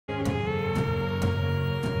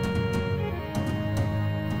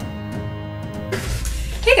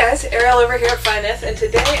Hey guys, Ariel over here at Nyth, and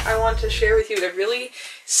today I want to share with you a really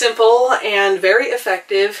simple and very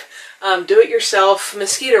effective do-it-yourself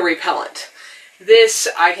mosquito repellent. This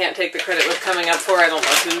I can't take the credit with coming up for. I don't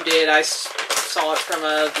know who did. I saw it from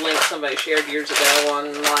a link somebody shared years ago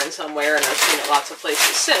online somewhere, and I've seen it lots of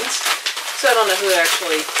places since. So I don't know who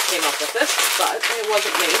actually came up with this, but it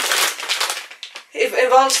wasn't me. It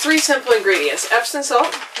involves 3 simple ingredients: Epsom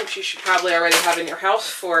salt, which you should probably already have in your house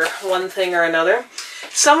for one thing or another.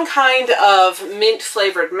 Some kind of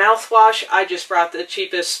mint-flavored mouthwash. I just brought the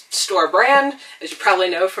cheapest store brand. As you probably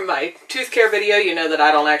know from my tooth care video, you know that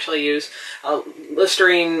I don't actually use a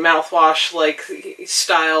Listerine mouthwash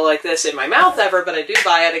style like this in my mouth ever, but I do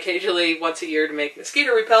buy it occasionally once a year to make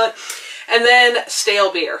mosquito repellent. And then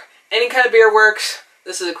stale beer. Any kind of beer works.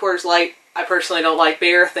 This is a Coors Light. I personally don't like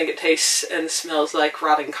beer. I think it tastes and smells like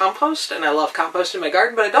rotting compost, and I love compost in my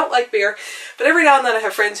garden, but I don't like beer. But every now and then I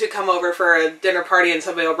have friends who come over for a dinner party and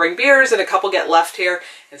somebody will bring beers, and a couple get left here,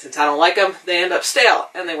 and since I don't like them, they end up stale,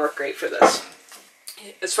 and they work great for this.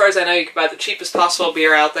 As far as I know, you can buy the cheapest possible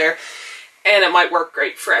beer out there, and it might work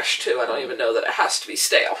great fresh too. I don't even know that it has to be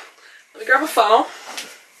stale. Let me grab a funnel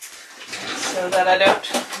so that I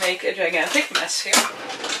don't make a gigantic mess here.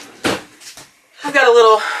 I've got a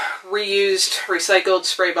little reused, recycled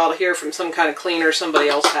spray bottle here from some kind of cleaner somebody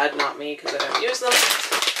else had, not me, because I don't use them.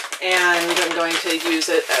 And I'm going to use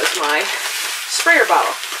it as my sprayer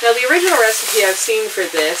bottle. Now, the original recipe I've seen for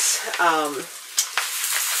this,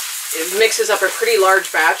 it mixes up a pretty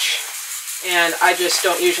large batch, and I just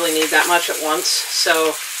don't usually need that much at once. So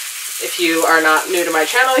if you are not new to my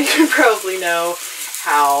channel, you probably know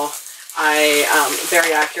how I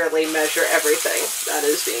very accurately measure everything. That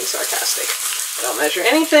is being sarcastic. I don't measure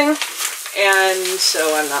anything, and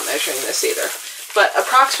so I'm not measuring this either. But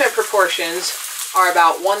approximate proportions are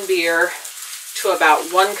about 1 beer to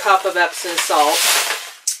about 1 cup of Epsom salt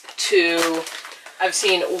to, I've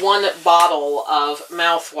seen 1 bottle of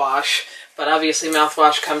mouthwash, but obviously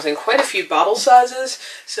mouthwash comes in quite a few bottle sizes,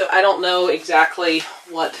 so I don't know exactly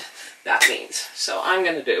what that means. So I'm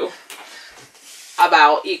going to do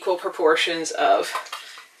about equal proportions of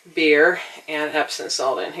beer and Epsom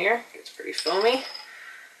salt in here. It's pretty foamy.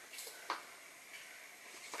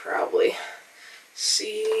 Probably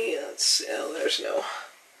see, let's see, oh, there's no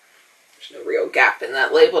real gap in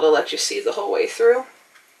that label to let you see the whole way through.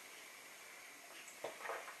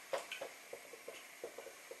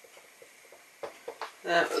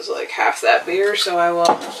 That was like half that beer, so I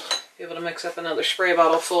will be able to mix up another spray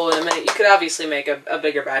bottle full in a minute. You could obviously make a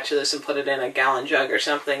bigger batch of this and put it in a gallon jug or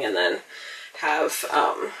something, and then have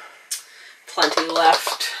plenty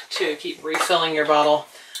left to keep refilling your bottle.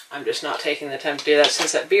 I'm just not taking the time to do that.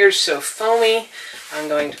 Since that beer is so foamy, I'm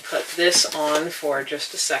going to put this on for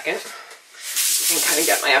just a second. You can kind of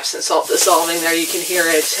get my Epsom salt dissolving there. You can hear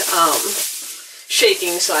it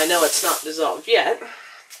shaking, so I know it's not dissolved yet.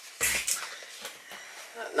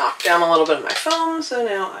 Knocked down a little bit of my foam, so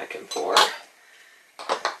now I can pour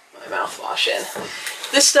my mouthwash in.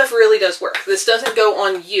 This stuff really does work. This doesn't go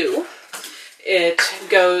on you. It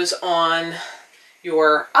goes on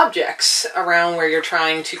your objects around where you're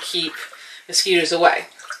trying to keep mosquitoes away,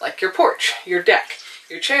 like your porch, your deck,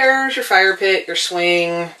 your chairs, your fire pit, your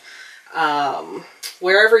swing,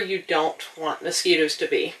 wherever you don't want mosquitoes to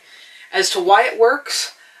be. As to why it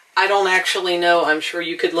works, I don't actually know. I'm sure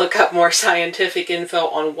you could look up more scientific info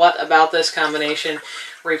on what about this combination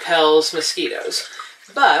repels mosquitoes.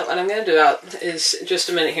 But what I'm going to do is just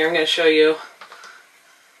a minute here. I'm going to show you.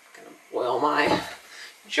 I'm going to boil my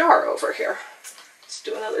jar over here. Let's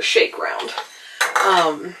do another shake round.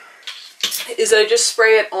 Is that I just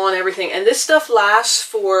spray it on everything, and this stuff lasts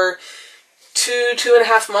for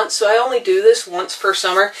 2.5 months, so I only do this once per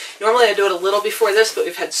summer. Normally I do it a little before this, but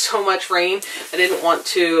we've had so much rain, I didn't want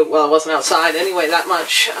to, well, I wasn't outside anyway that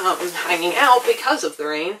much hanging out because of the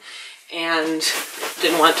rain, and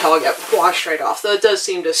didn't want it to all get washed right off, though it does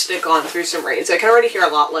seem to stick on through some rains. I can already hear a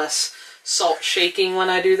lot less salt shaking when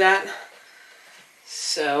I do that.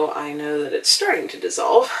 So I know that it's starting to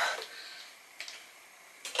dissolve.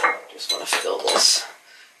 Just want to fill this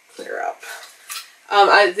clear up.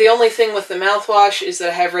 The only thing with the mouthwash is that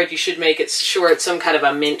I have read you should make it sure it's some kind of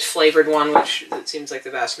a mint flavored one, which it seems like the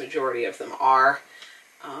vast majority of them are.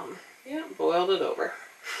 Yeah, boiled it over.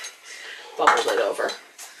 Bubbled it over.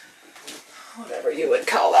 Whatever you would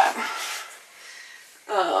call that.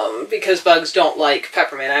 Because bugs don't like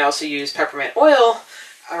peppermint. I also use peppermint oil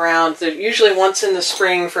around, usually once in the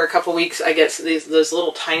spring for a couple weeks. I get those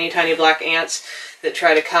little tiny black ants that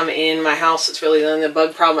try to come in my house. It's really the only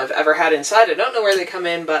bug problem I've ever had inside. I don't know where they come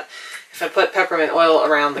in, but if I put peppermint oil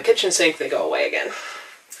around the kitchen sink, they go away again.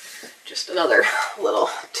 Just another little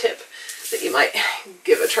tip that you might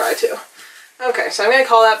give a try to. Okay, so I'm going to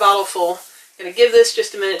call that bottle full. I'm going to give this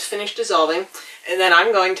just a minute to finish dissolving, and then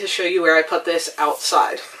I'm going to show you where I put this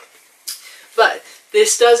outside. But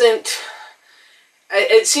this doesn't,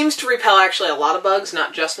 it seems to repel actually a lot of bugs,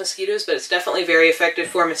 not just mosquitoes, but it's definitely very effective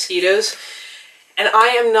for mosquitoes. And I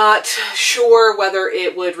am not sure whether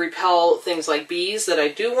it would repel things like bees that I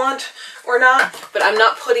do want or not, but I'm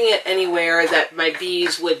not putting it anywhere that my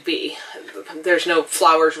bees would be. There's no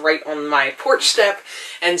flowers right on my porch step,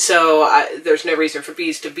 and so there's no reason for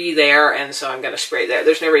bees to be there, and so I'm going to spray there.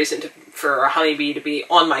 There's no reason for a honeybee to be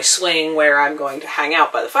on my swing where I'm going to hang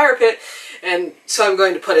out by the fire pit, and so I'm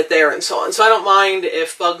going to put it there and so on. So I don't mind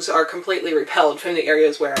if bugs are completely repelled from the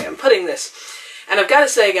areas where I am putting this. And I've got to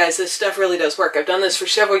say, guys, this stuff really does work. I've done this for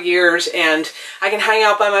several years, and I can hang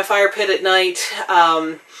out by my fire pit at night,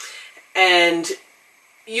 and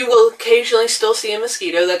you will occasionally still see a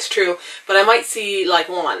mosquito, that's true, but I might see like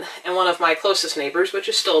one, and one of my closest neighbors, which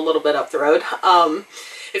is still a little bit up the road,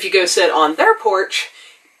 if you go sit on their porch,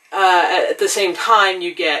 at the same time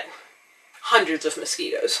you get hundreds of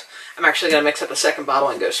mosquitoes. I'm actually going to mix up a second bottle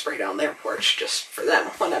and go spray down their porch just for them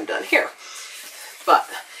when I'm done here. But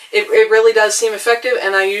it really does seem effective,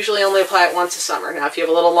 and I usually only apply it once a summer. Now, if you have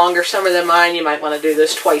a little longer summer than mine, you might want to do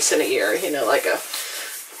this twice in a year, you know, like a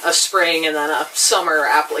spring and then a summer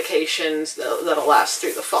applications that'll last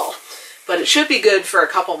through the fall. But it should be good for a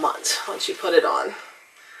couple months once you put it on.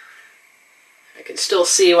 I can still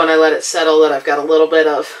see when I let it settle that I've got a little bit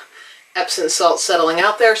of Epsom salt settling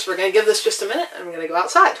out there, so we're going to give this just a minute and I'm going to go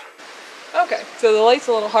outside. Okay, so the light's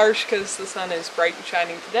a little harsh because the sun is bright and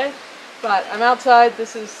shining today. But I'm outside.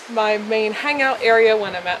 This is my main hangout area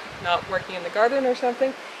when I'm not working in the garden or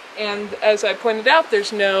something. And as I pointed out,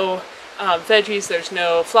 there's no veggies, there's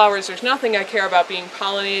no flowers, there's nothing I care about being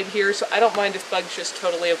pollinated here, so I don't mind if bugs just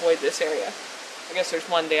totally avoid this area. I guess there's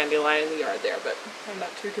one dandelion in the yard there, but I'm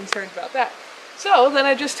not too concerned about that. So then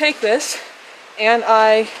I just take this and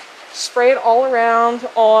I spray it all around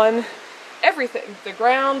on everything. The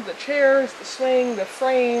ground, the chairs, the swing, the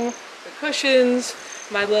frame, the cushions,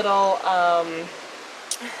 my little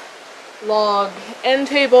log end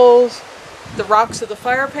tables, the rocks of the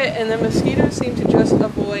fire pit, and the mosquitoes seem to just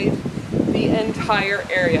avoid the entire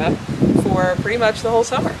area for pretty much the whole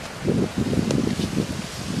summer.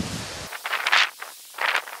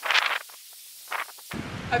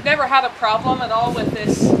 I've never had a problem at all with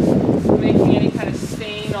this making any kind of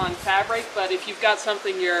stain on fabric, but if you've got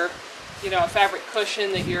something a fabric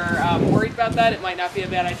cushion that you're worried about that, it might not be a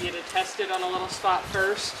bad idea to test it on a little spot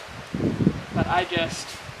first. But I just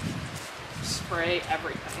spray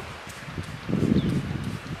everything.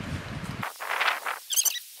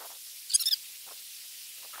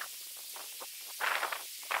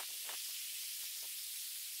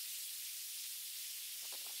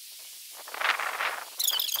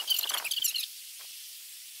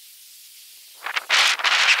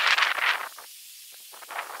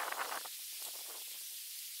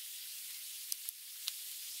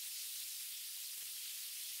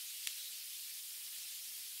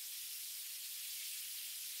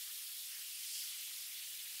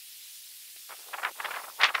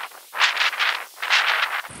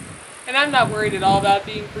 And I'm not worried at all about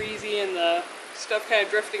being breezy and the stuff kind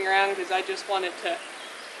of drifting around, because I just want it to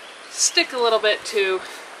stick a little bit to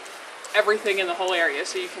everything in the whole area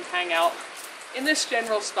so you can hang out in this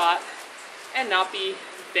general spot and not be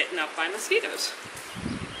bitten up by mosquitoes.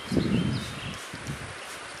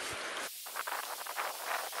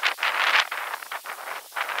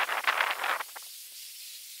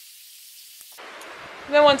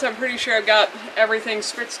 And then once I'm pretty sure I've got everything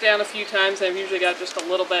spritzed down a few times, I've usually got just a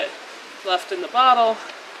little bit left in the bottle,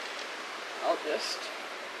 I'll just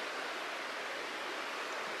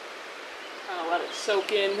let it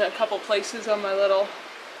soak in a couple places on my little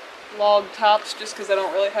log tops, just because I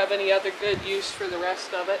don't really have any other good use for the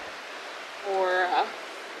rest of it, or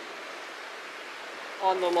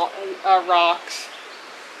on the rocks,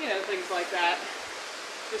 you know, things like that,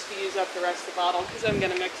 just to use up the rest of the bottle, because I'm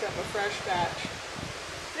going to mix up a fresh batch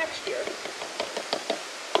next year.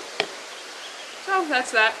 So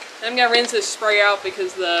that's that. I'm going to rinse this spray out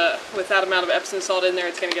because with that amount of Epsom salt in there,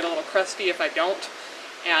 it's going to get a little crusty if I don't,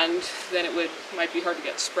 and then it might be hard to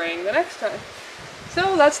get spraying the next time.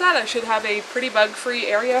 So that's that. I should have a pretty bug-free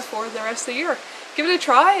area for the rest of the year. Give it a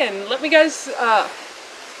try and let me guys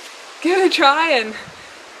give it a try and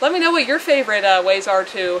let me know what your favorite ways are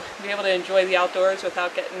to be able to enjoy the outdoors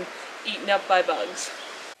without getting eaten up by bugs.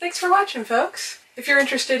 Thanks for watching, folks. If you're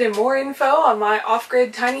interested in more info on my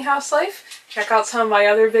off-grid tiny house life, check out some of my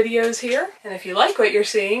other videos here. And if you like what you're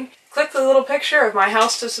seeing, Click the little picture of my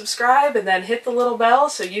house to subscribe, and then hit the little bell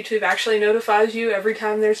so YouTube actually notifies you every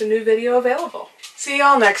time there's a new video available. See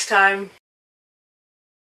y'all next time.